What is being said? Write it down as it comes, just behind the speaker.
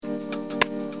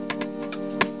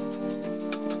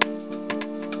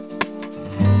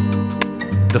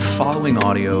The following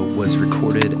audio was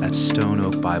recorded at Stone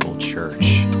Oak Bible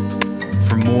Church.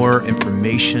 For more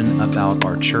information about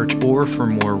our church or for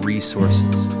more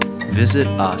resources, visit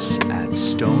us at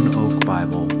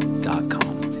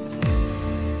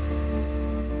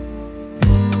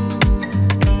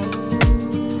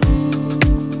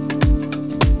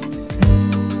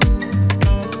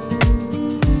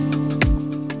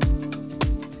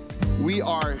We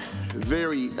are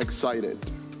very excited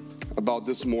about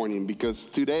this morning because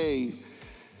today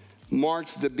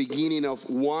marks the beginning of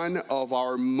one of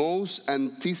our most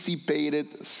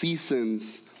anticipated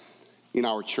seasons in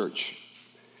our church.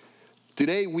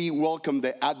 Today we welcome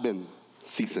the Advent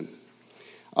season.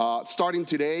 Starting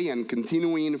today and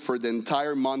continuing for the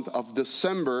entire month of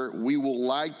December, we would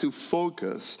like to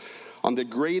focus on the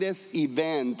greatest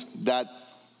event that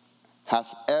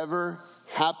has ever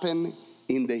happened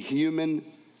in the human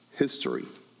history.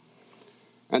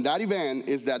 And that event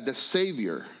is that the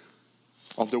Savior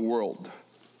of the world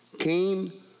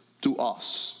came to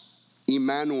us,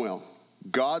 Emmanuel,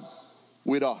 God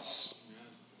with us.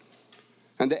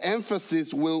 And the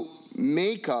emphasis will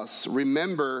make us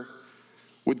remember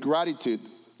with gratitude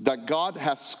that God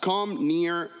has come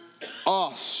near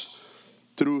us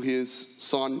through his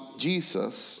Son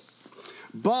Jesus.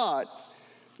 But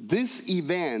this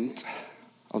event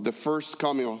of the first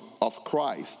coming of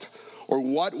Christ, or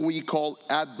what we call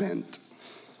Advent,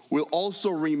 will also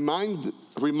remind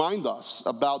us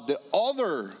about the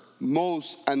other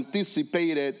most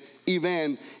anticipated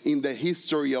event in the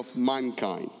history of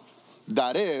mankind.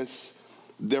 That is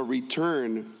the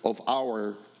return of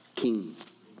our King.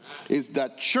 Is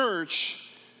that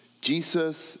church,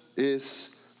 Jesus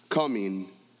is coming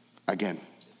again.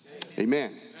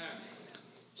 Amen.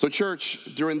 So church,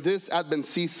 during this Advent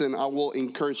season, I will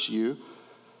encourage you,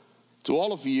 to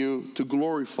all of you, to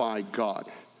glorify God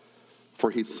for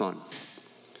his Son.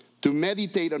 To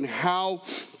meditate on how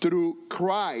through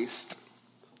Christ,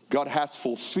 God has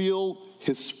fulfilled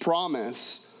his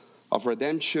promise of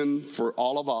redemption for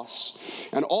all of us.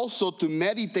 And also to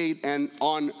meditate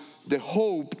on the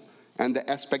hope and the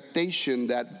expectation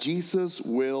that Jesus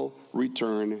will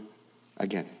return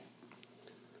again.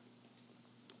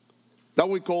 That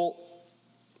we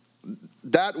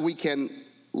can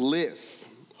live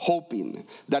hoping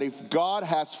that if God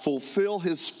has fulfilled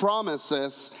his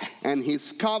promises and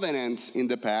his covenants in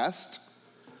the past,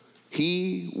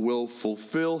 he will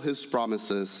fulfill his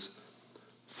promises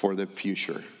for the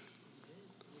future.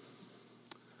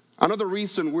 Another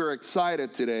reason we're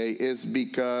excited today is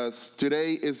because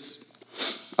today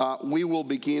we will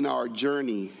begin our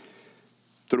journey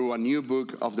through a new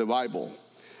book of the Bible.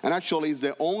 And actually, it's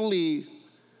the only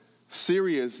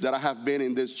series that I have been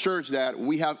in this church that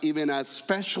we have even a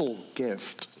special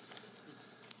gift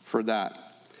for that.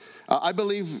 I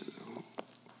believe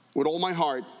with all my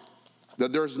heart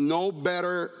that there's no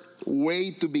better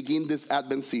way to begin this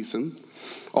Advent season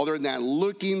other than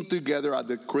looking together at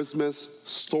the Christmas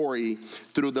story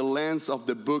through the lens of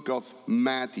the book of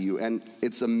Matthew and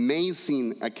its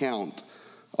amazing account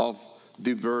of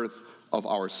the birth of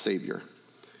our Savior.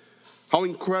 How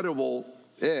incredible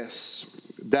is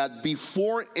that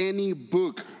before any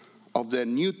book of the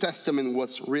New Testament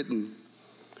was written,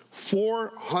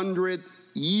 400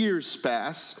 years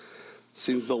passed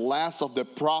since the last of the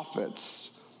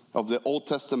prophets of the Old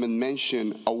Testament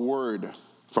mentioned a word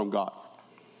from God.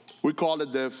 We call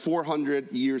it the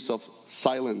 400 years of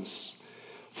silence.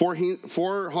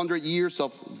 400 years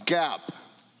of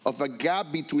a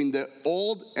gap between the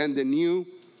Old and the New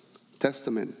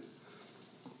Testament.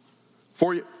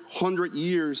 400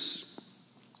 years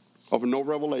of no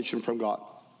revelation from God.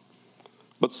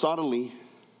 But suddenly,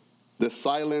 the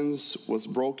silence was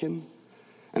broken.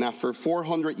 And after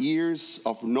 400 years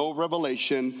of no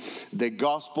revelation, the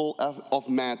Gospel of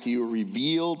Matthew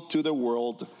revealed to the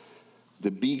world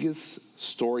the biggest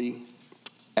story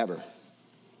ever.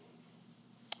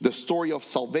 The story of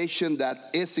salvation that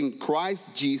is in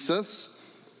Christ Jesus,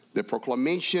 the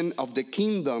proclamation of the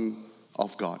kingdom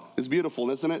of God. It's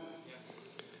beautiful, isn't it? Yes.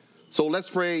 So let's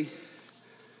pray,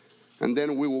 and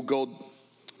then we will go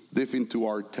deep into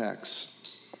our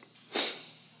text.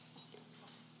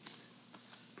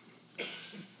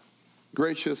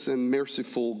 Gracious and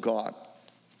merciful God,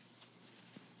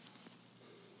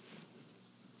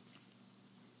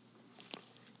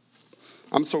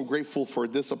 I'm so grateful for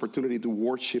this opportunity to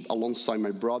worship alongside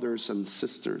my brothers and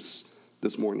sisters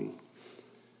this morning,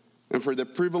 and for the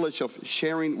privilege of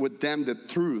sharing with them the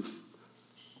truth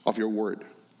of your word.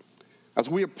 As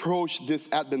we approach this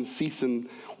Advent season,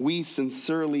 we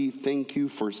sincerely thank you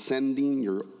for sending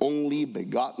your only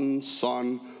begotten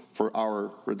Son for our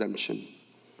redemption.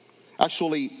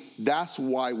 Actually, that's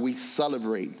why we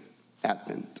celebrate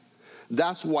Advent.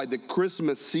 That's why the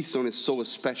Christmas season is so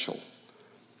special.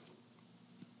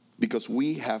 Because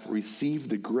we have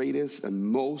received the greatest and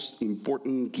most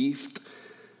important gift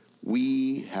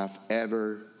we have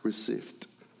ever received.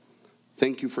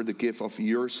 Thank you for the gift of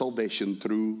your salvation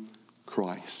through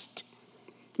Christ.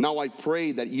 Now I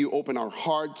pray that you open our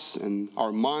hearts and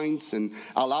our minds and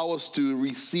allow us to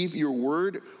receive your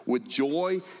word with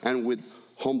joy and with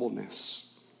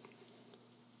humbleness.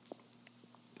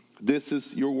 This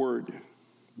is your word.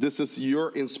 This is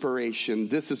your inspiration.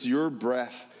 This is your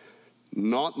breath.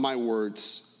 Not my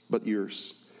words, but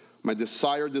yours. My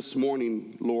desire this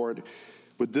morning, Lord,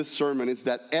 with this sermon is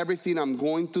that everything I'm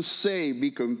going to say be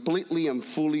completely and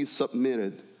fully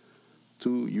submitted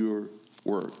to your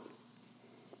word.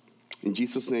 In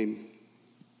Jesus' name,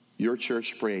 your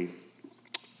church pray.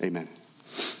 Amen.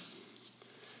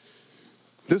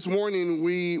 This morning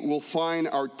we will find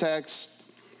our text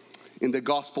in the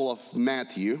Gospel of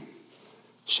Matthew,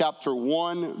 chapter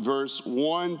 1, verse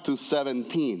 1 to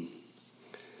 17.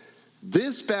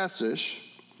 This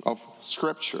passage of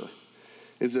Scripture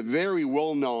is a very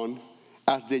well known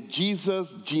as the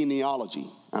Jesus genealogy.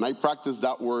 And I practice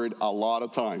that word a lot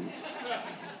of times.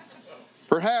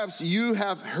 Perhaps you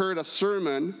have heard a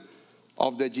sermon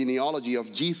of the genealogy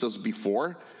of Jesus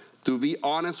before. To be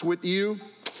honest with you,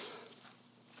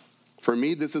 for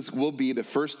me, will be the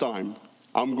first time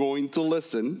I'm going to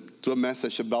listen to a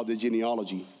message about the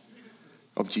genealogy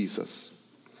of Jesus.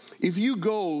 If you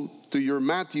go to your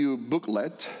Matthew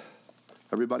booklet,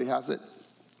 everybody has it?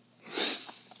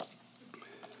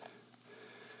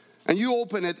 And you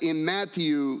open it in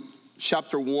Matthew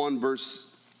chapter 1,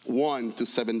 verse 1 to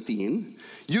 17,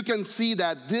 you can see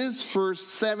that these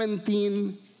first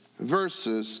 17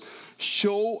 verses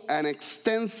show an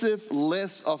extensive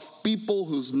list of people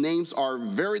whose names are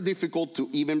very difficult to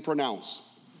even pronounce.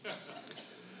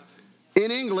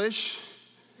 In English,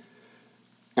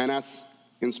 and as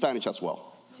in Spanish as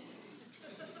well.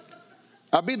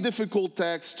 A bit difficult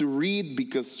text to read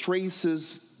because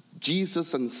traces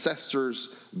Jesus' ancestors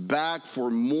back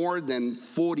for more than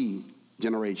 40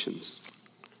 generations.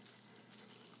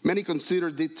 Many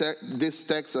consider this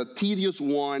text a tedious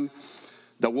one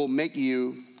that will make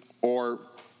you, or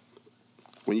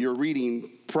when you're reading,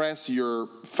 press your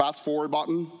fast forward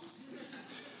button,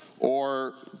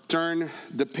 or turn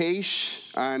the page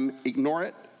and ignore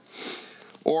it,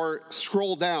 or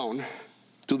scroll down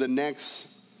to the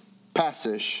next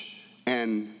passage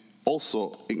and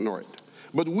also ignore it.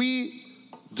 But we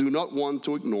do not want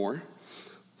to ignore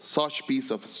such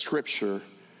piece of scripture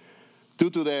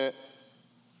due to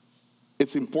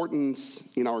its importance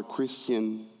in our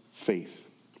Christian faith.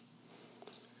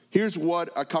 Here's what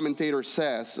a commentator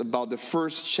says about the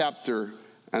first chapter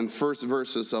and first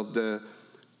verses of the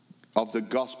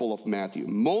Gospel of Matthew.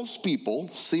 Most people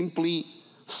simply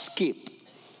skip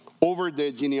over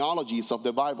the genealogies of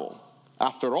the Bible.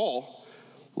 After all,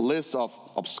 lists of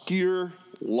obscure,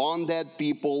 long-dead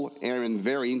people aren't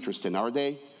very interesting, are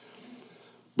they?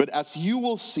 But as you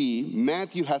will see,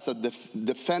 Matthew has a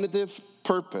definitive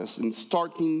purpose in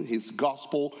starting his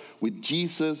gospel with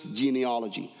Jesus'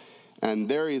 genealogy. And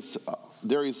there is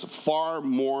far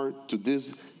more to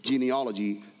this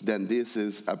genealogy than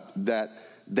is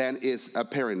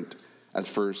apparent at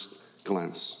first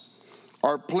glance.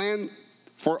 Our plan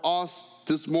for us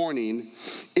this morning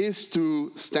is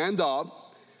to stand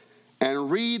up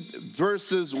and read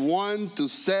verses 1 to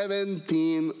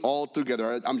 17 all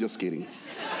together. I'm just kidding.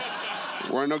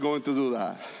 We're not going to do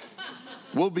that.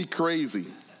 We'll be crazy.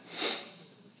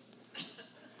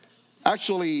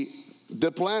 Actually,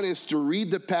 the plan is to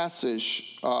read the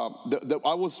passage.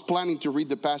 I was planning to read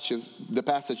the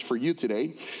passage for you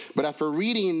today, but after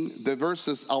reading the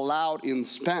verses aloud in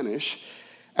Spanish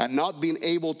and not being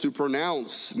able to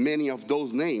pronounce many of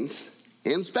those names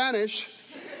in Spanish,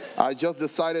 I just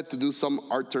decided to do some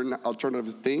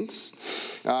alternative things.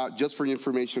 Just for your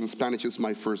information, Spanish is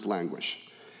my first language.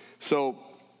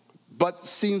 But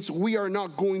since we are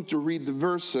not going to read the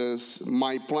verses,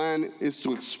 my plan is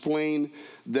to explain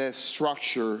the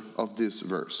structure of this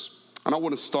verse. And I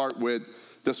want to start with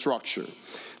the structure.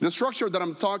 The structure that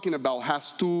I'm talking about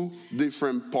has two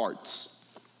different parts.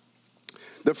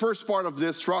 The first part of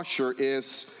this structure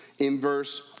is in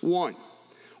verse 1,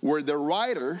 where the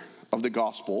writer of the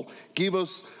gospel gives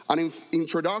us an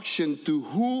introduction to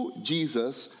who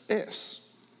Jesus is.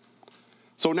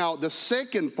 So now the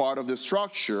second part of the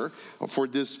structure for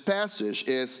this passage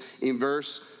is in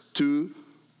verse 2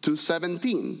 to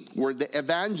 17, where the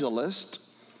evangelist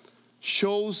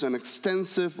shows an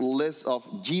extensive list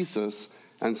of Jesus'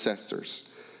 ancestors.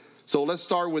 So let's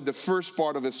start with the first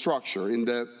part of the structure. In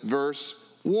the verse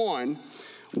 1,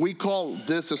 we call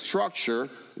this structure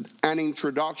an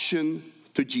introduction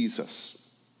to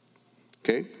Jesus.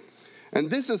 Okay? And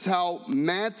this is how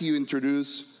Matthew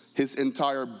introduced his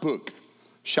entire book.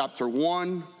 Chapter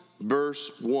 1, verse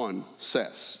 1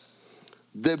 says,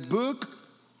 "The book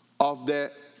of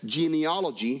the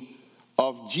genealogy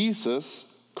of Jesus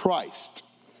Christ,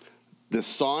 the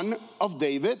son of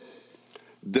David,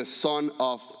 the son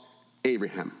of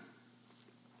Abraham."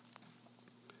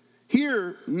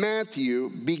 Here, Matthew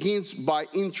begins by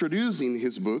introducing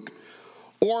his book,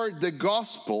 or the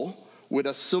gospel, with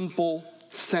a simple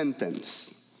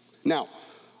sentence. Now,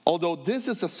 although this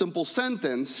is a simple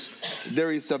sentence,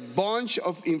 there is a bunch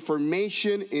of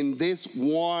information in this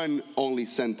one only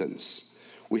sentence.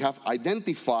 We have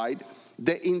identified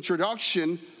the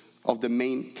introduction of the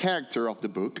main character of the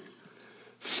book,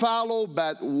 followed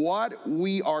by what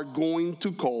we are going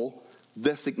to call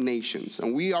designations.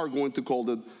 And we are going to call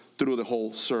it through the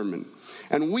whole sermon.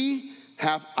 And we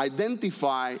have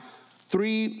identified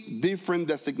 3 different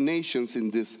designations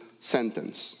in this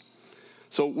sentence.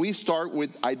 So we start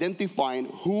with identifying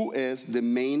who is the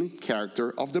main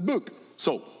character of the book.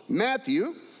 So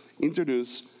Matthew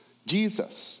introduced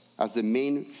Jesus as the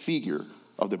main figure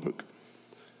of the book.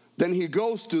 Then he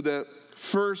goes to the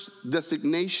first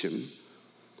designation.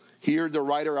 Here the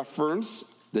writer affirms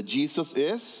that Jesus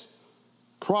is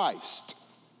Christ.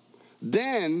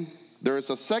 Then there is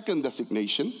a second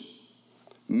designation.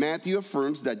 Matthew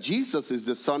affirms that Jesus is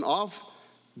the son of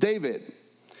David.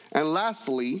 And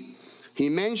lastly, he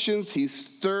mentions his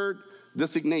third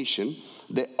designation.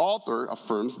 The author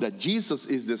affirms that Jesus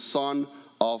is the son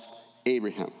of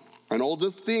Abraham. And all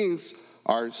these things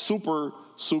are super,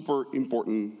 super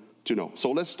important to know.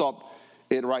 So let's stop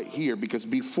it right here, because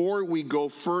before we go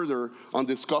further on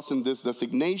discussing these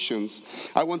designations,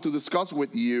 I want to discuss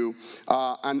with you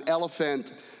an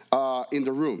elephant in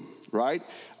the room, right?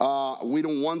 We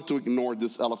don't want to ignore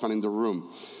this elephant in the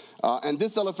room. And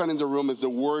this elephant in the room is the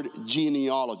word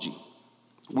genealogy.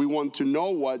 We want to know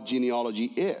what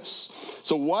genealogy is.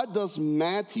 So what does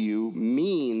Matthew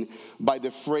mean by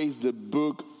the phrase, the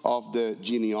book of the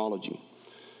genealogy?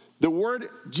 The word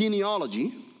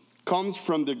genealogy comes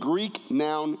from the Greek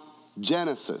noun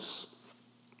Genesis.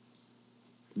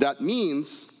 That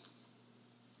means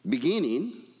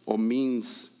beginning, or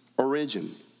means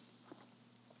origin.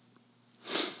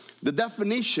 The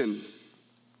definition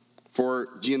for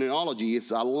genealogy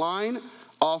is a line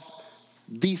of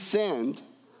descent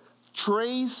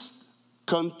traced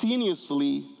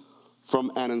continuously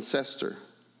from an ancestor.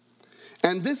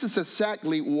 And this is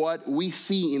exactly what we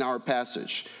see in our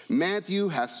passage. Matthew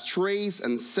has traced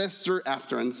ancestor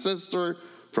after ancestor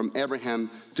from Abraham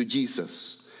to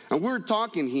Jesus. And we're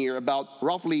talking here about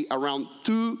roughly around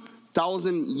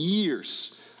 2,000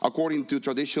 years, according to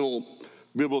traditional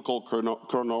biblical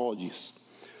chronologies.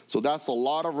 So that's a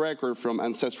lot of record from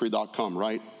Ancestry.com,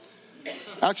 right?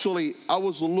 Actually, I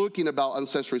was looking about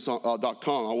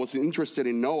Ancestry.com. I was interested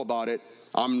in know about it.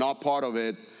 I'm not part of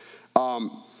it.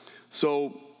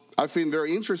 So I find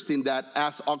very interesting that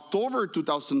as October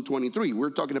 2023, we're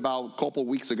talking about a couple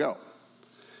weeks ago,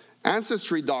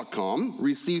 Ancestry.com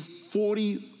received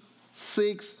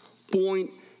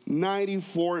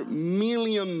 46.94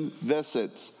 million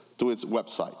visits to its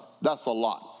website. That's a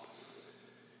lot.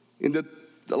 In the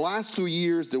last 2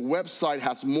 years, the website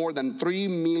has more than 3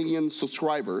 million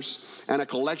subscribers and a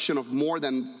collection of more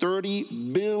than 30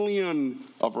 billion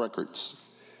of records.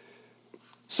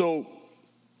 So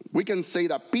we can say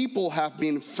that people have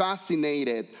been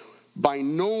fascinated by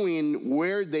knowing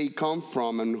where they come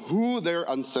from and who their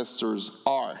ancestors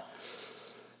are.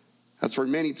 As for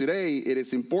many today, it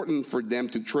is important for them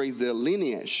to trace the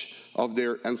lineage of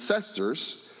their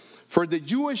ancestors. For the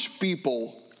Jewish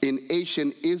people in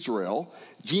ancient Israel,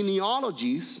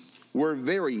 genealogies were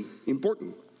very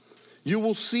important. You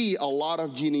will see a lot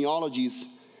of genealogies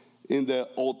in the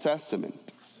Old Testament.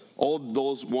 All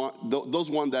those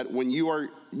one that when you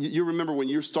remember when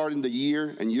you're starting the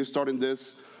year and you're starting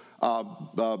this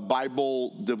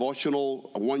Bible devotional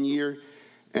 1 year,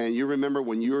 and you remember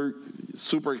when you're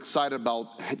super excited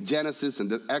about Genesis and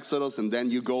the Exodus, and then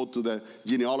you go to the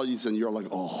genealogies and you're like,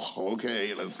 oh,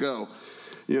 okay, let's go.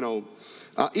 You know,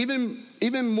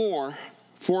 even more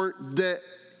for the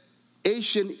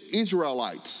ancient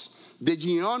Israelites, the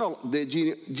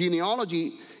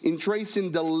genealogy in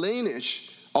tracing the lineage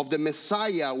of the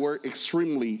Messiah were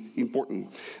extremely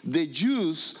important. The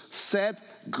Jews set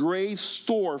great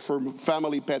store for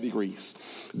family pedigrees.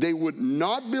 They would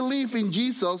not believe in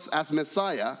Jesus as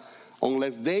Messiah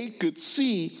unless they could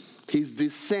see his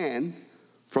descent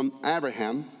from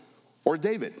Abraham or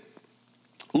David.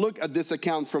 Look at this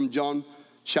account from John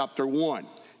chapter 1.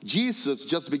 Jesus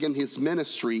just began his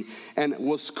ministry and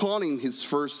was calling his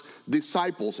first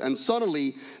disciples. And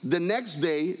suddenly, the next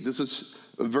day, this is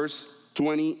verse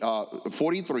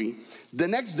 43, the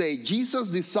next day, Jesus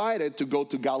decided to go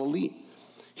to Galilee.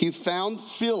 He found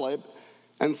Philip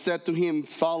and said to him,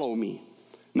 "Follow me."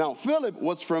 Now, Philip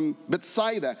was from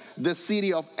Bethsaida, the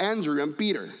city of Andrew and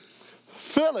Peter.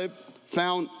 Philip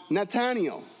found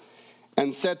Nathanael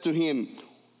and said to him,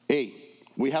 "Hey,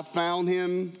 we have found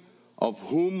him of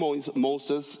whom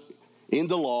Moses in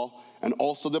the law and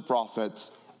also the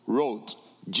prophets wrote,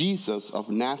 Jesus of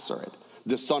Nazareth,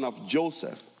 the son of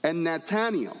Joseph." And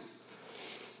Nathanael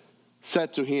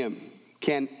said to him,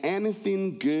 "Can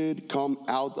anything good come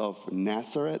out of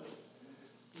Nazareth?"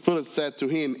 Philip said to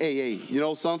him, hey, you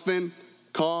know something?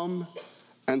 Come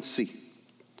and see.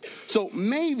 So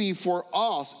maybe for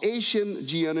us, ancient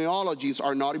genealogies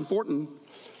are not important.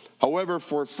 However,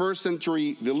 for a first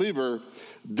century believer,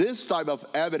 this type of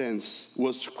evidence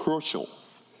was crucial.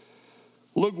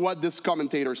 Look what this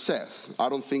commentator says. I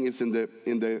don't think it's in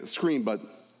the screen, but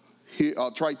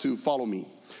try to follow me.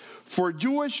 For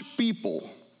Jewish people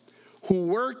who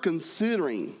were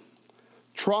considering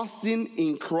trusting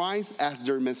in Christ as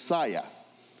their Messiah,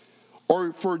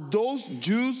 or for those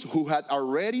Jews who had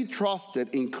already trusted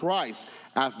in Christ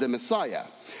as the Messiah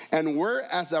and were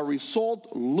as a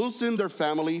result losing their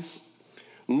families,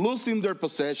 losing their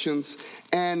possessions,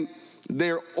 and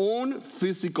their own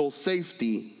physical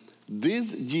safety,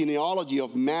 this genealogy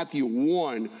of Matthew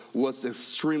 1 was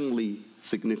extremely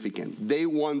significant. They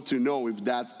want to know if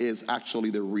that is actually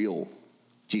the real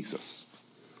Jesus.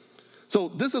 So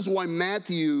this is why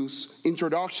Matthew's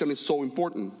introduction is so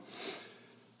important.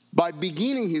 By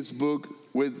beginning his book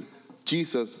with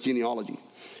Jesus' genealogy,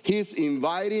 he's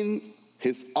inviting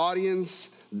his audience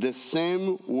the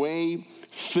same way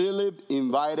Philip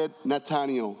invited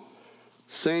Nathanael,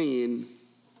 saying,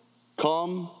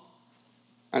 "Come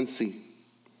and see."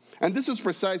 And this is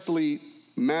precisely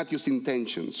Matthew's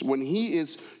intentions when he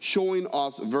is showing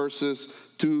us verses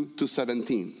 2 to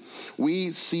 17.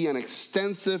 We see an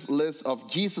extensive list of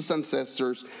Jesus'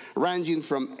 ancestors, ranging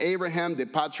from Abraham, the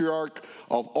patriarch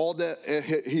of all the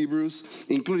Hebrews,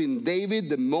 including David,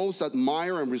 the most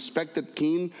admired and respected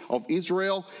king of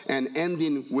Israel, and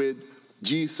ending with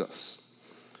Jesus.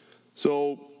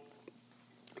 So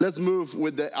let's move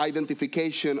with the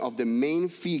identification of the main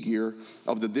figure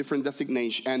of the different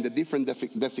designation and the different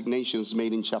designations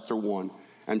made in chapter 1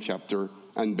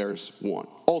 and verse 1.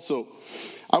 Also,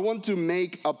 I want to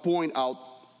make a point out.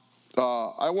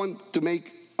 I want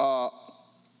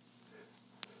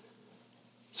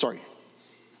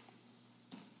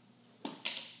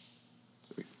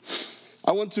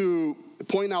to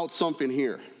point out something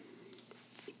here.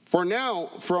 From now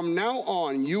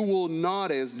on, you will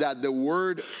notice that the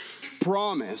word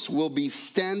promise will be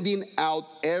standing out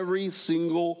every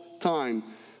single time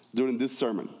during this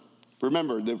sermon.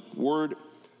 Remember, the word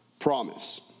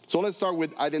promise. So let's start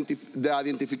with the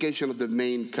identification of the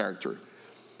main character.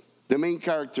 The main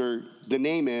character, the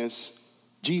name is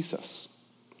Jesus.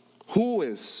 Who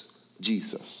is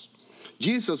Jesus?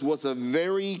 Jesus was a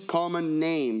very common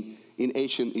name in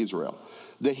ancient Israel.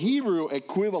 The Hebrew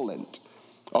equivalent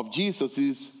of Jesus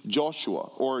is Joshua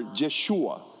or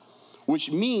Jeshua,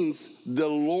 which means the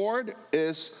Lord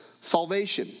is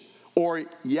salvation, or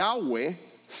Yahweh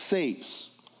saves.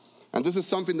 And this is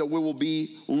something that we will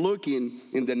be looking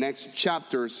in the next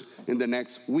chapters, in the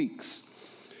next weeks.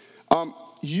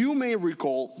 You may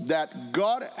recall that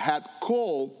God had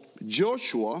called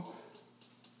Joshua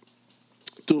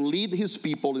to lead his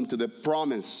people into the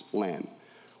promised land.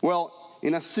 Well,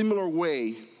 in a similar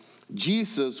way,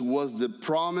 Jesus was the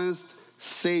promised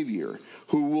Savior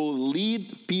who will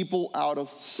lead people out of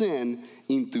sin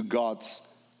into God's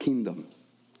kingdom.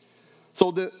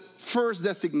 So the first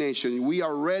designation, we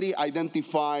already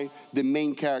identify the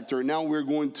main character. Now we're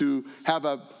going to have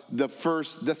the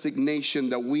first designation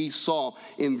that we saw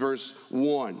in verse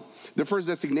 1. The first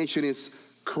designation is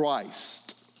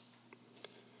Christ.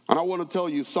 And I want to tell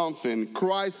you something.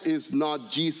 Christ is not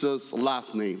Jesus'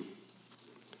 last name.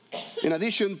 In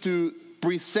addition to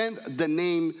present the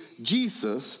name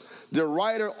Jesus, the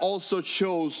writer also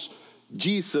chose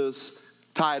Jesus'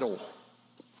 title.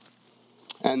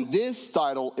 And this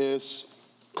title is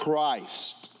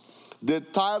Christ. The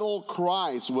title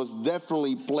Christ was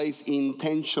definitely placed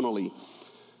intentionally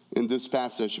in this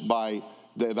passage by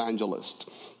the evangelist.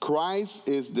 Christ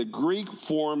is the Greek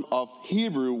form of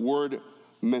Hebrew word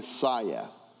Messiah,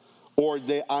 or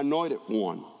the anointed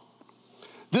one.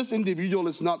 This individual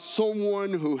is not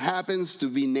someone who happens to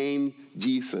be named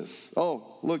Jesus.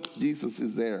 Oh, look, Jesus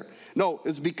is there. No,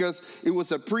 it's because it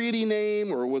was a pretty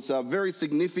name or it was a very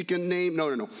significant name.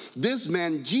 No. This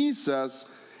man,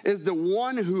 Jesus, is the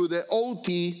one who the Old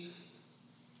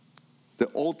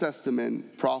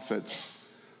Testament prophets,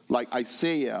 like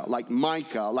Isaiah, like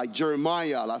Micah, like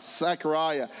Jeremiah, like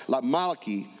Zechariah, like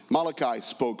Malachi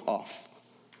spoke of.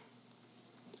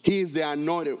 He is the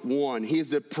anointed one. He is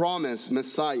the promised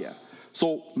Messiah.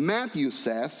 So Matthew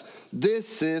says,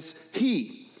 this is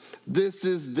he. This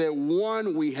is the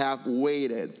one we have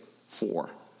waited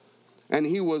for. And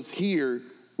he was here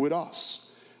with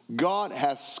us. God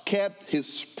has kept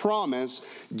his promise.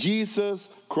 Jesus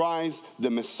Christ,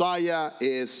 the Messiah,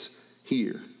 is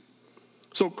here.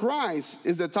 So Christ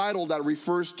is the title that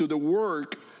refers to the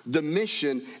work, the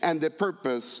mission, and the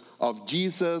purpose of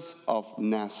Jesus of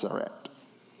Nazareth.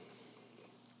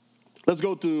 Let's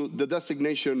go to the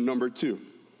designation number 2.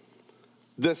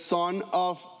 The Son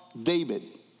of David.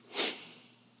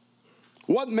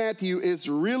 What Matthew is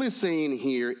really saying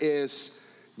here is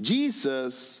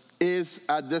Jesus is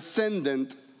a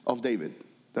descendant of David.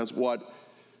 That's what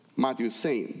Matthew is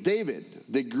saying. David,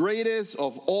 the greatest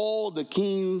of all the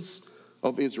kings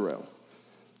of Israel.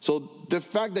 So the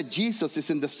fact that Jesus is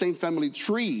in the same family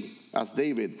tree as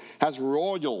David has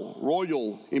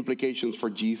royal implications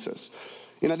for Jesus.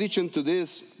 In addition to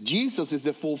this, Jesus is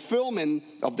the fulfillment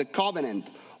of the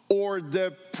covenant or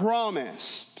the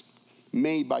promise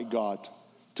made by God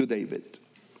to David.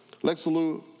 Let's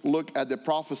look at the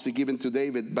prophecy given to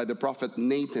David by the prophet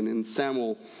Nathan in 2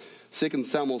 Samuel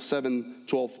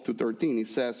 7:12-13. He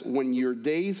says, when your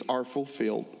days are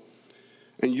fulfilled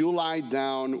and you lie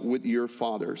down with your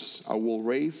fathers, I will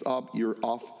raise up your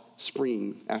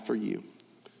offspring after you,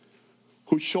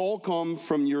 who shall come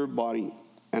from your body,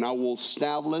 and I will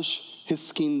establish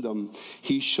his kingdom.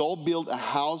 He shall build a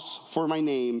house for my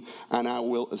name, and I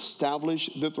will establish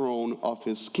the throne of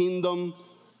his kingdom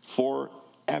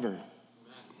forever.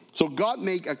 So God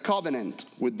made a covenant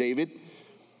with David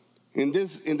in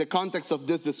the context of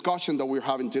this discussion that we're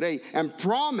having today, and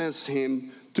promised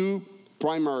him two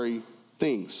primary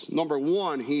things. Number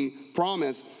one, he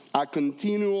promised a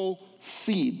continual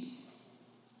seed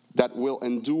that will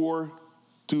endure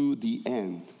to the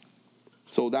end.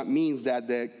 So that means that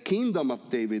the kingdom of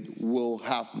David will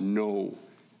have no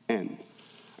end.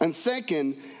 And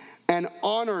second, an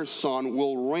honor son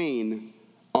will reign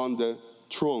on the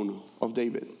throne of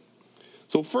David.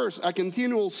 So first, a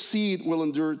continual seed will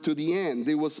endure to the end.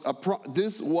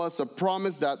 This was a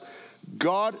promise that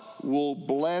God will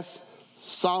bless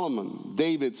Solomon,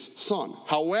 David's son.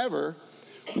 However,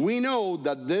 we know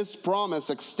that this promise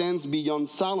extends beyond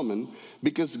Solomon,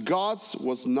 because God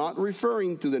was not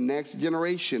referring to the next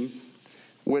generation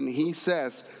when he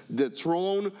says the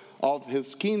throne of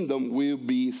his kingdom will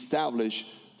be established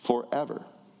forever.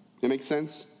 It makes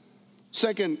sense?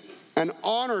 Second, an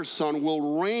honor son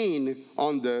will reign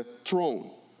on the throne.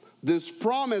 This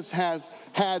promise has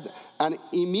had an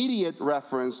immediate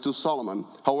reference to Solomon.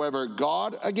 However,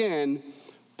 God again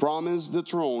promised the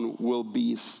throne will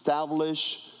be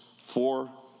established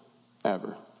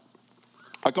forever.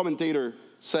 A commentator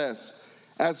says,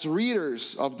 as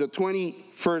readers of the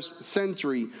 21st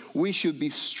century, we should be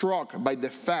struck by the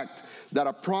fact that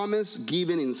a promise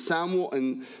given in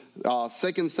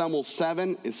 2 Samuel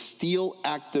 7 is still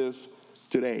active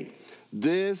today.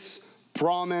 This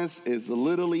promise is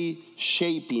literally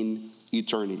shaping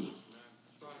eternity.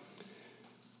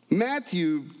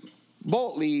 Matthew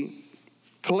boldly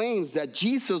claims that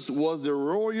Jesus was the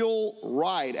royal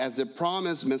right as the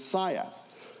promised Messiah,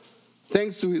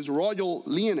 thanks to his royal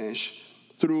lineage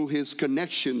through his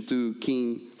connection to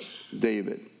King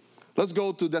David. Let's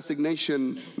go to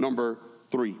designation number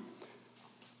 3.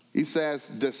 He says,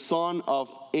 the son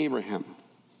of Abraham.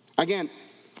 Again,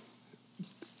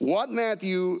 what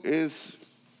Matthew is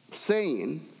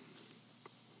saying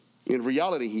in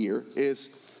reality here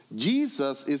is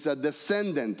Jesus is a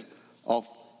descendant of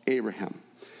Abraham.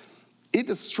 It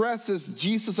stresses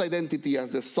Jesus' identity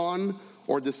as the son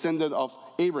or descendant of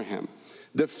Abraham,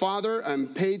 the father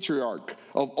and patriarch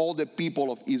of all the people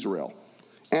of Israel,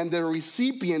 and the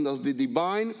recipient of the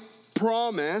divine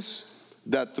promise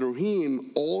that through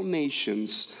him all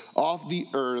nations of the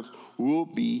earth will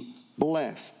be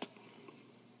blessed.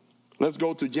 Let's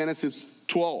go to Genesis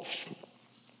 12,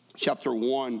 chapter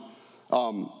 1,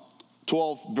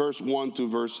 12, verse 1 to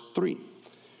verse 3.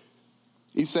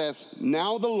 He says,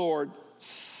 now the Lord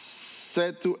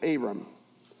said to Abram,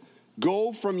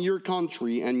 go from your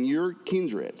country and your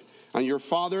kindred and your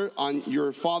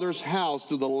father's house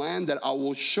to the land that I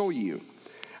will show you.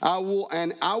 I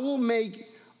will make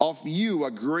of you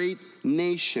a great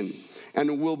nation,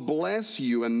 and will bless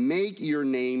you and make your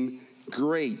name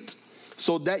great,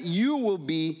 so that you will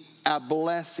be a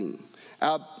blessing.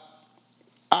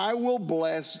 I will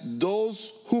bless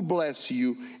those who bless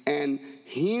you, and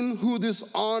him who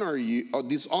dishonor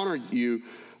you,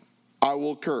 I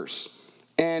will curse.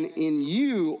 And in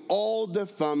you all the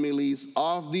families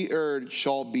of the earth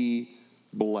shall be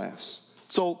blessed.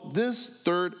 So this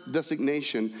third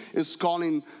designation is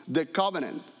calling the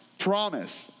covenant,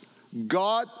 promise,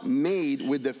 God made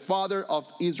with the father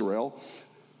of Israel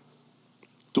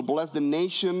to bless the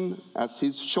nation as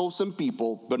his chosen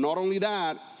people, but not only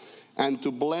that, and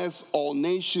to bless all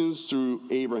nations through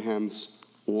Abraham's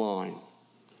line.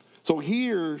 So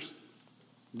here,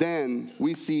 then,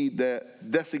 we see the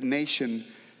designation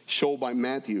shown by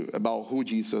Matthew about who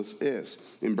Jesus is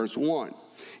in verse 1.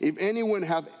 If anyone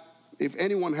have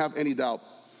any doubt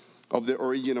of the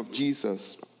origin of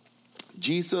Jesus,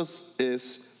 Jesus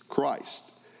is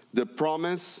Christ, the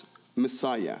promised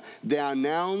Messiah, the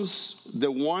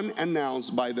one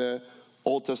announced by the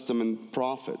Old Testament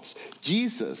prophets.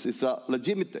 Jesus is a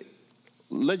legitimate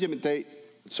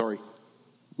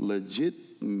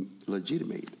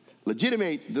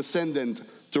descendant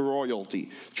to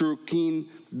royalty through King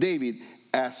David,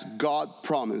 as God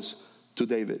promised to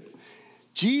David.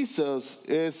 Jesus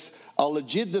is a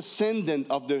legit descendant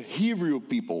of the Hebrew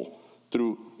people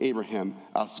through Abraham,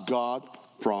 as God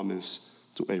promised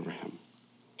to Abraham.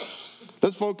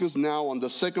 Let's focus now on the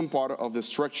second part of the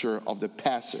structure of the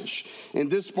passage. In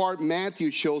this part,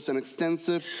 Matthew shows an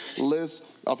extensive list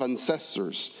of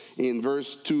ancestors in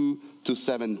verse 2 to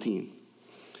 17.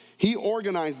 He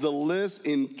organized the list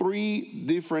in three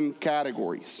different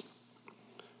categories.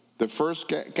 The first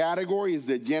category is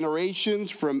the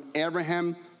generations from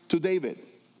Abraham to David.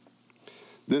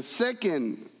 The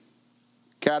second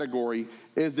category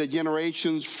is the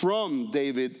generations from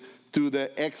David to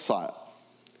the exile.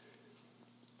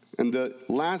 And the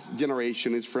last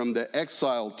generation is from the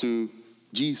exile to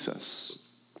Jesus.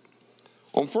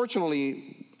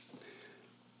 Unfortunately,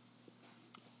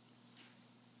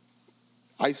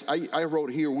 I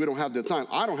wrote here, we don't have the time.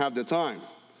 I don't have the time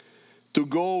to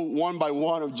go one by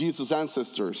one of Jesus'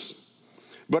 ancestors.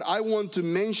 But I want to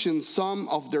mention some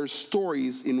of their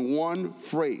stories in one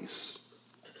phrase.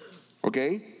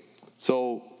 Okay?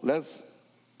 So let's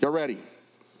get ready.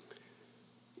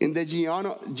 In the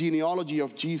genealogy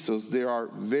of Jesus, there are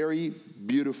very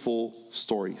beautiful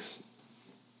stories.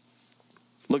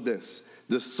 Look this.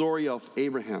 The story of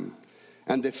Abraham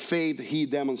and the faith he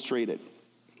demonstrated.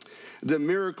 The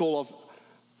miracle of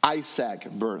Isaac's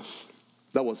birth.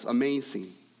 That was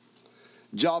amazing.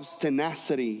 Job's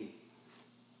tenacity.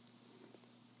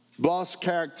 Boss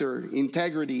character,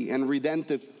 integrity, and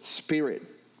redemptive spirit.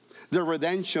 The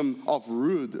redemption of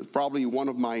Ruth, probably one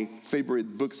of my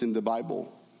favorite books in the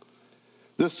Bible.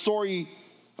 The story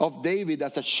of David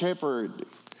as a shepherd,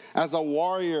 as a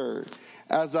warrior,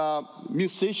 as a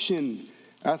musician,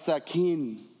 as a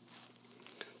king.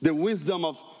 The wisdom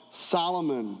of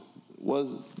Solomon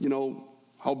was,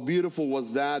 how beautiful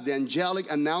was that? The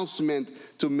angelic announcement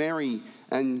to Mary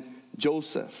and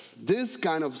Joseph. This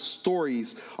kind of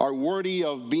stories are worthy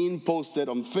of being posted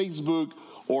on Facebook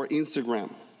or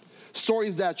Instagram.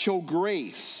 Stories that show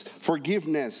grace,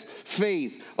 forgiveness,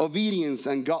 faith, obedience,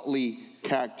 and godly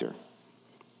character.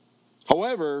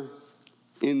 However,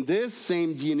 in this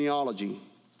same genealogy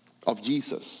of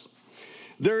Jesus,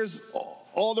 there's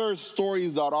other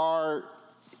stories that are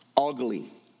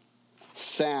ugly,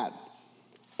 sad,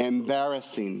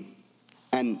 embarrassing,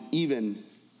 and even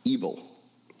evil.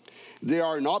 They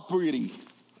are not pretty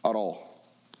at all.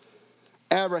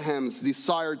 Abraham's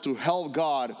desire to help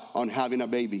God on having a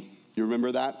baby. You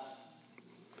remember that?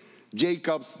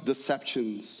 Jacob's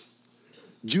deceptions.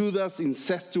 Judah's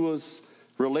incestuous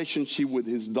relationship with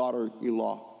his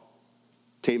daughter-in-law,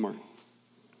 Tamar.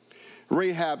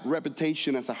 Rahab's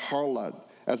reputation as a harlot,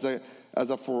 as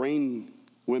a foreign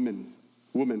woman.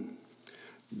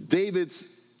 David's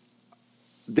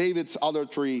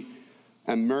adultery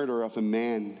and murder of a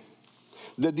man.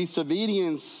 The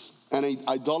disobedience and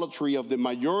idolatry of the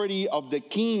majority of the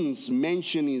kings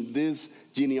mentioned in this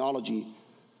genealogy.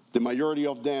 The majority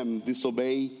of them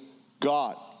disobey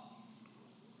God.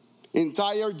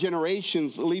 Entire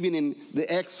generations living in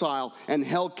the exile and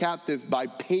held captive by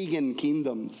pagan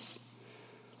kingdoms.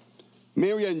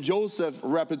 Mary and Joseph's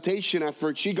reputation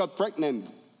after she got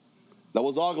pregnant. That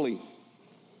was ugly.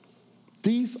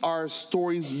 These are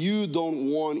stories you don't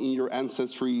want in your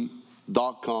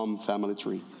Ancestry.com family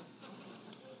tree.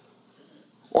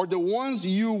 Or the ones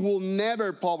you will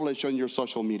never publish on your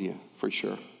social media, for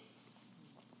sure.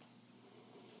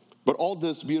 But all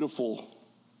this beautiful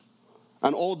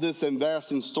and all these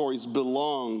embarrassing stories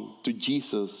belong to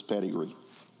Jesus' pedigree.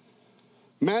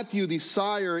 Matthew's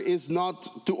desire is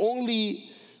not to only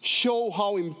show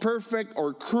how imperfect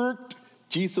or crooked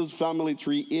Jesus' family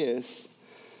tree is,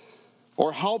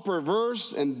 or how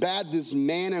perverse and bad these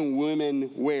men and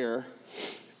women were.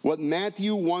 What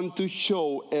Matthew wants to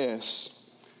show is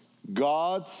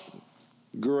God's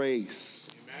grace,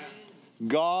 amen,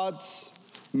 God's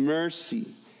mercy,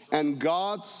 and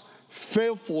God's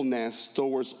faithfulness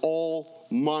towards all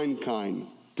mankind,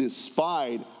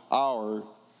 despite our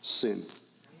sin.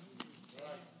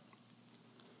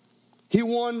 He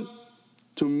wants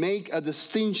to make a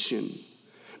distinction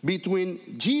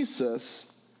between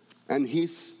Jesus and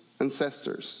his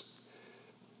ancestors,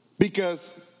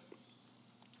 because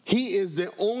he is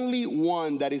the only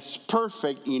one that is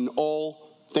perfect in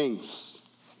all things.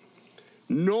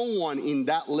 No one in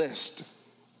that list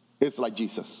is like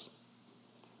Jesus.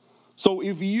 So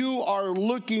if you are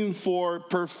looking for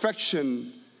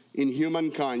perfection in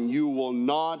humankind, you will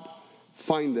not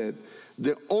find it.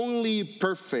 The only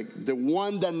perfect, the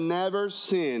one that never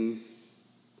sinned,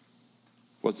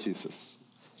 was Jesus.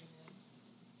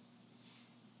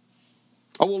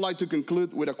 I would like to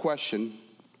conclude with a question.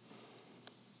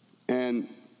 And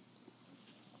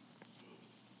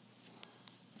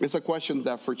it's a question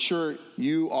that for sure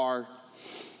you are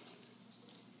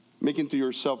making to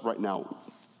yourself right now.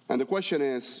 And the question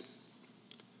is,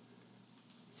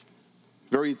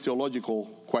 very theological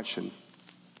question.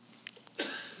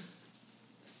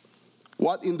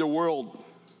 What in the world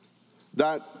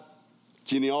that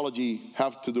genealogy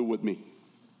have to do with me?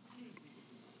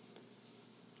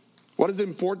 What is the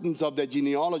importance of the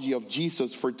genealogy of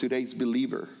Jesus for today's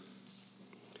believer?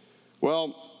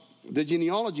 Well, the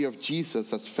genealogy of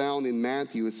Jesus as found in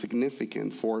Matthew is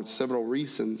significant for several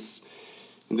reasons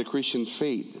in the Christian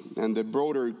faith and the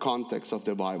broader context of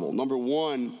the Bible. Number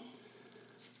one,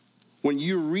 when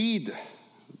you read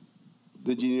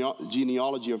the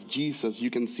genealogy of Jesus, you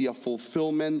can see a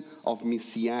fulfillment of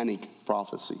messianic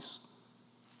prophecies.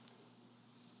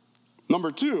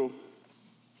 Number two,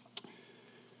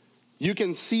 you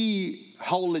can see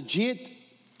how legit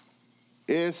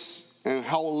is and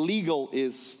how legal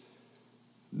is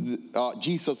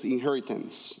Jesus'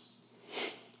 inheritance.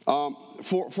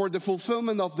 For the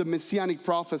fulfillment of the messianic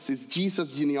prophecies,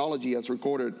 Jesus' genealogy, as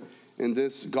recorded in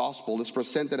this gospel, is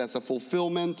presented as a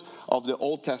fulfillment of the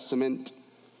Old Testament.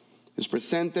 It's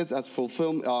presented as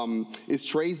fulfillment. It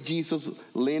traced Jesus'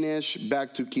 lineage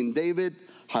back to King David,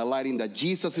 highlighting that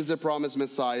Jesus is the promised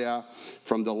Messiah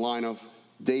from the line of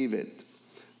David.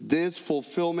 This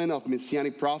fulfillment of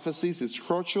messianic prophecies is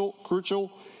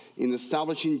crucial in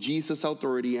establishing Jesus'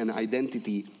 authority and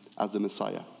identity as the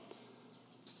Messiah.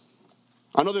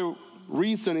 Another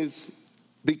reason is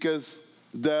because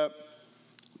the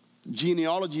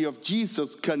genealogy of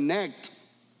Jesus connects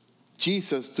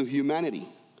Jesus to humanity.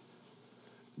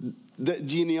 The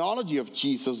genealogy of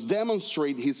Jesus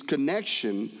demonstrates his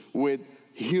connection with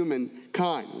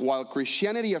humankind, while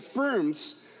Christianity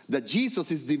affirms that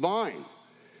Jesus is divine.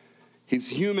 His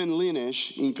human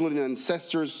lineage, including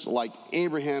ancestors like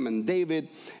Abraham and David,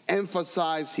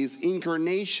 emphasize his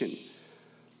incarnation,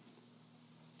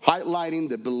 highlighting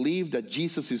the belief that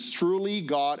Jesus is truly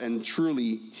God and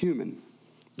truly human.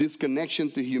 This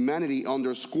connection to humanity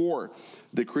underscores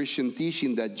the Christian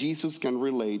teaching that Jesus can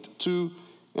relate to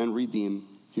and redeem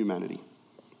humanity.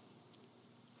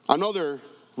 Another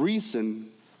reason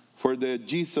for the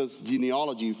Jesus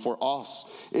genealogy for us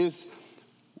is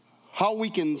how we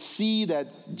can see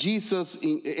that Jesus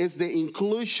is the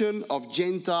inclusion of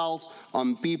Gentiles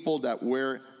on people that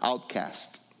were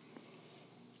outcast.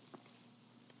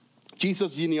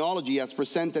 Jesus' genealogy, as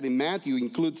presented in Matthew,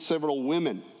 includes several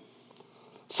women,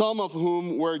 some of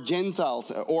whom were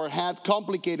Gentiles or had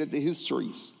complicated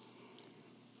histories.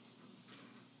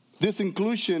 This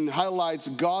inclusion highlights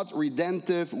God's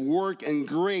redemptive work and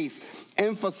grace,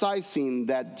 emphasizing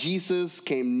that Jesus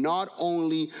came not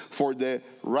only for the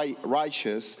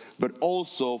righteous, but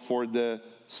also for the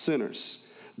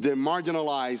sinners, the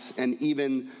marginalized, and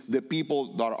even the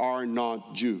people that are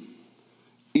not Jew.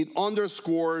 It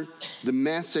underscores the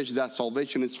message that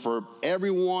salvation is for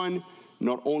everyone,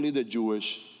 not only the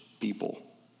Jewish people.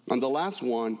 And the last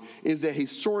one is the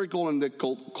historical and the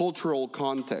cultural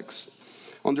context.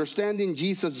 Understanding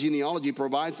Jesus' genealogy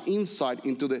provides insight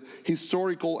into the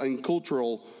historical and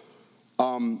cultural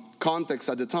context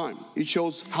at the time. It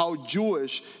shows how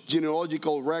Jewish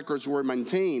genealogical records were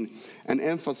maintained and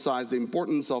emphasized the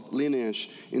importance of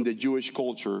lineage in the Jewish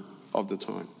culture of the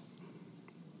time.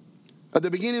 At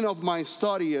the beginning of my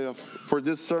study for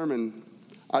this sermon,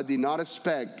 I did not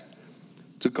expect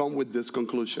to come with this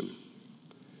conclusion.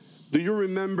 Do you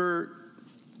remember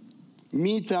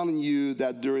me telling you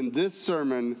that during this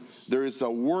sermon, there is a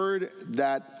word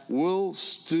that will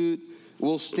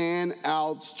stand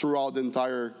out throughout the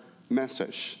entire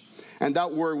message? And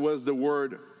that word was the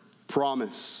word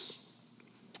promise.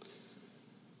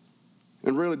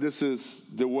 And really, this is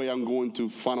the way I'm going to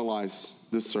finalize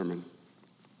this sermon.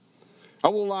 I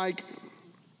would like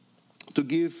to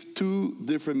give two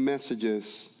different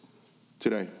messages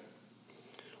today.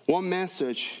 One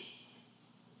message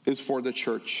is for the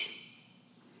church.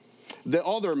 The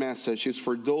other message is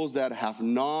for those that have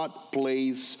not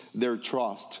placed their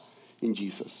trust in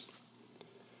Jesus.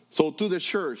 So to the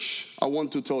church, I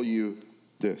want to tell you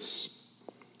this.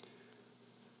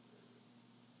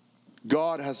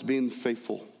 God has been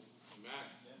faithful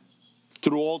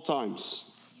through all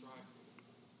times.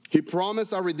 He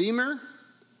promised a Redeemer,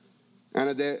 and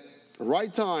at the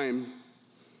right time,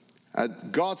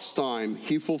 at God's time,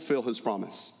 He fulfilled His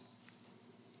promise.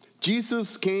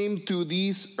 Jesus came to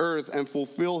this earth and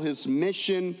fulfilled His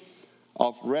mission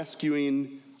of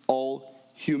rescuing all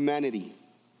humanity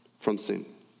from sin.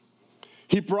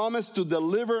 He promised to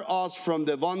deliver us from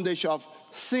the bondage of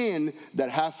sin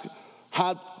that has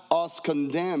had us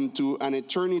condemned to an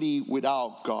eternity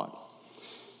without God.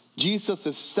 Jesus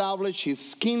established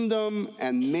His kingdom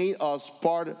and made us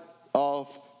part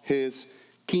of His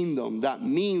kingdom. That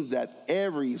means that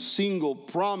every single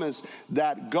promise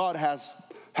that God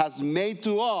has made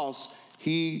to us,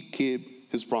 He kept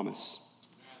His promise.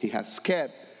 He has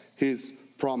kept His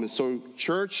promise. So,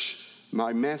 church,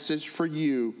 my message for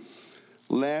you,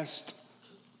 let's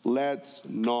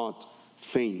not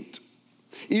faint.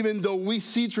 Even though we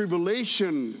see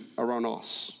tribulation around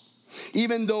us,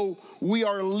 even though we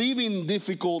are living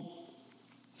difficult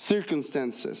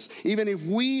circumstances, even if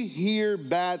we hear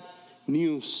bad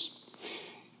news,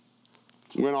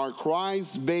 when our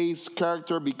Christ-based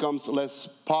character becomes less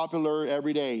popular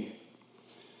every day,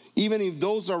 even if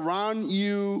those around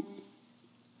you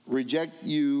reject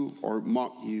you or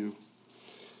mock you,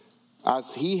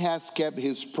 as He has kept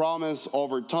His promise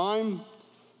over time,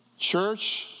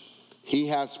 church, He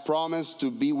has promised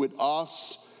to be with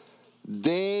us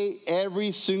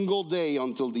every single day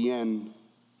until the end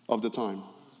of the time.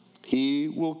 He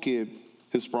will keep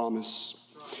His promise.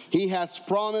 He has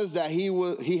promised that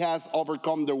He has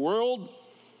overcome the world.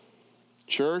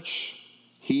 Church,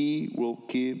 He will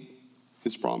keep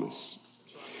His promise.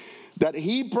 That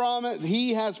He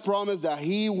has promised that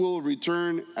He will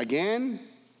return again.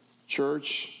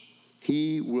 Church,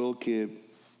 He will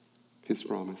keep His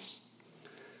promise.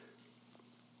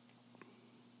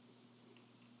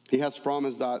 He has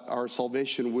promised that our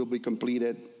salvation will be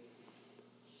completed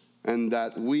and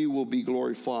that we will be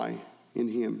glorified in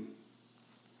Him.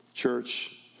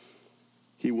 Church,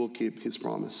 He will keep His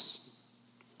promise.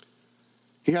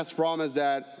 He has promised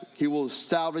that He will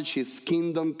establish His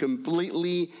kingdom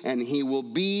completely and He will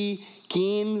be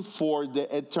king for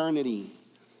the eternity.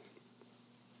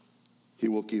 He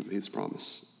will keep His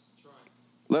promise.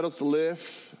 Let us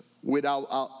live with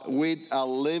a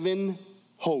living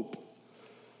hope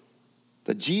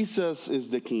that Jesus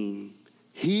is the King.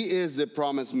 He is the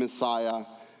promised Messiah,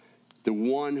 the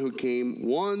one who came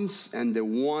once and the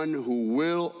one who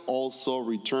will also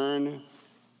return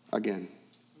again.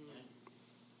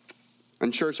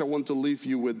 And church, I want to leave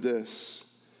you with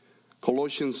this.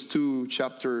 Colossians 2,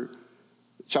 chapter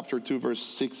 2, verse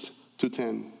 6 to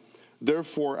 10.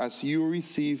 Therefore, as you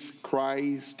receive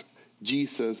Christ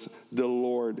Jesus the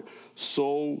Lord,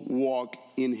 so walk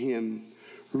in Him,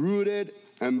 rooted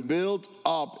and built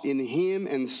up in Him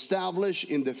and established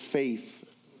in the faith,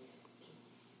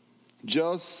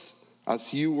 just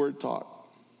as you were taught,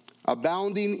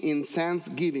 abounding in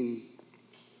thanksgiving.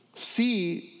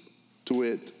 See to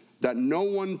it that no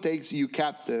one takes you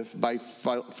captive by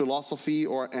philosophy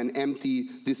or an empty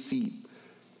deceit,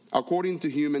 according to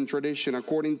human tradition,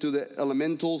 according to the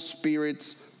elemental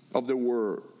spirits of the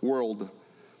world,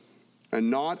 and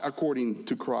not according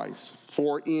to Christ.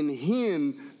 For in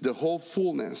Him the whole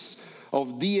fullness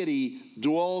of deity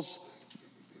dwells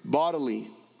bodily,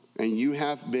 and you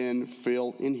have been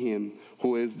filled in Him,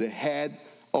 who is the head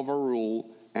of a rule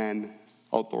and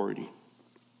authority.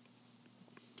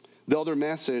 The other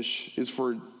message is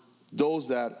for those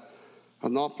that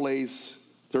have not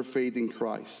placed their faith in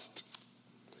Christ.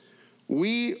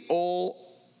 We all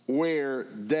were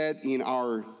dead in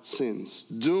our sins,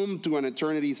 doomed to an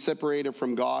eternity separated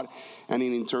from God and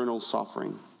in eternal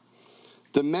suffering.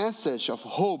 The message of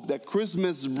hope that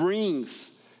Christmas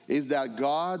brings is that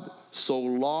God so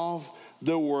loved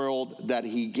the world that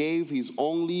He gave His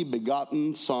only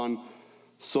begotten Son,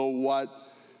 so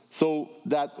so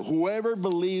that whoever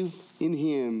believes in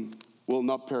him will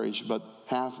not perish, but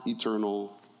have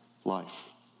eternal life.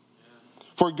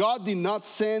 For God did not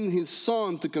send his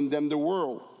Son to condemn the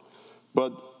world,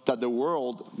 but that the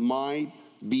world might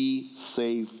be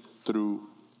saved through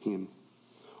him.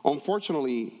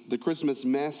 Unfortunately, the Christmas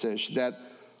message that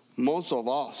most of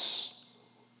us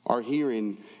are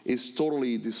hearing is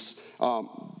totally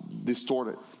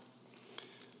distorted.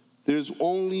 There's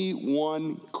only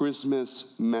one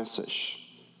Christmas message.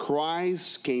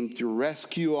 Christ came to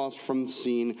rescue us from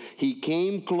sin. He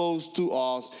came close to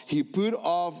us. He put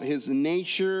off his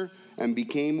nature and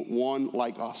became one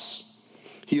like us.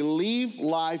 He lived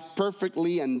life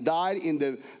perfectly and died in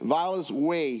the vilest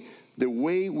way, the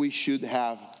way we should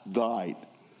have died.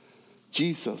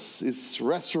 Jesus is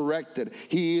resurrected.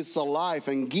 He is alive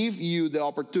and give you the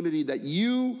opportunity that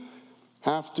you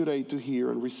have today to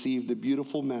hear and receive the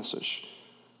beautiful message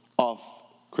of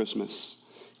Christmas.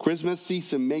 Christmas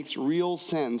season makes real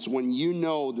sense when you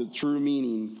know the true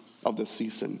meaning of the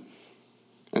season.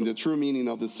 And the true meaning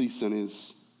of the season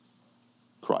is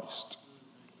Christ.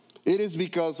 It is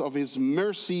because of his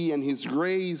mercy and his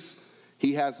grace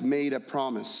he has made a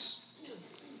promise.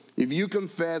 If you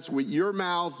confess with your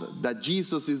mouth that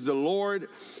Jesus is the Lord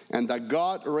and that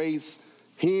God raised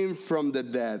him from the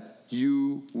dead,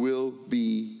 you will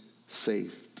be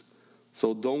saved.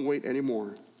 So don't wait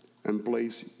anymore and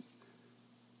place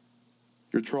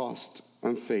your trust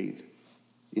and faith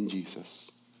in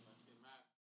Jesus.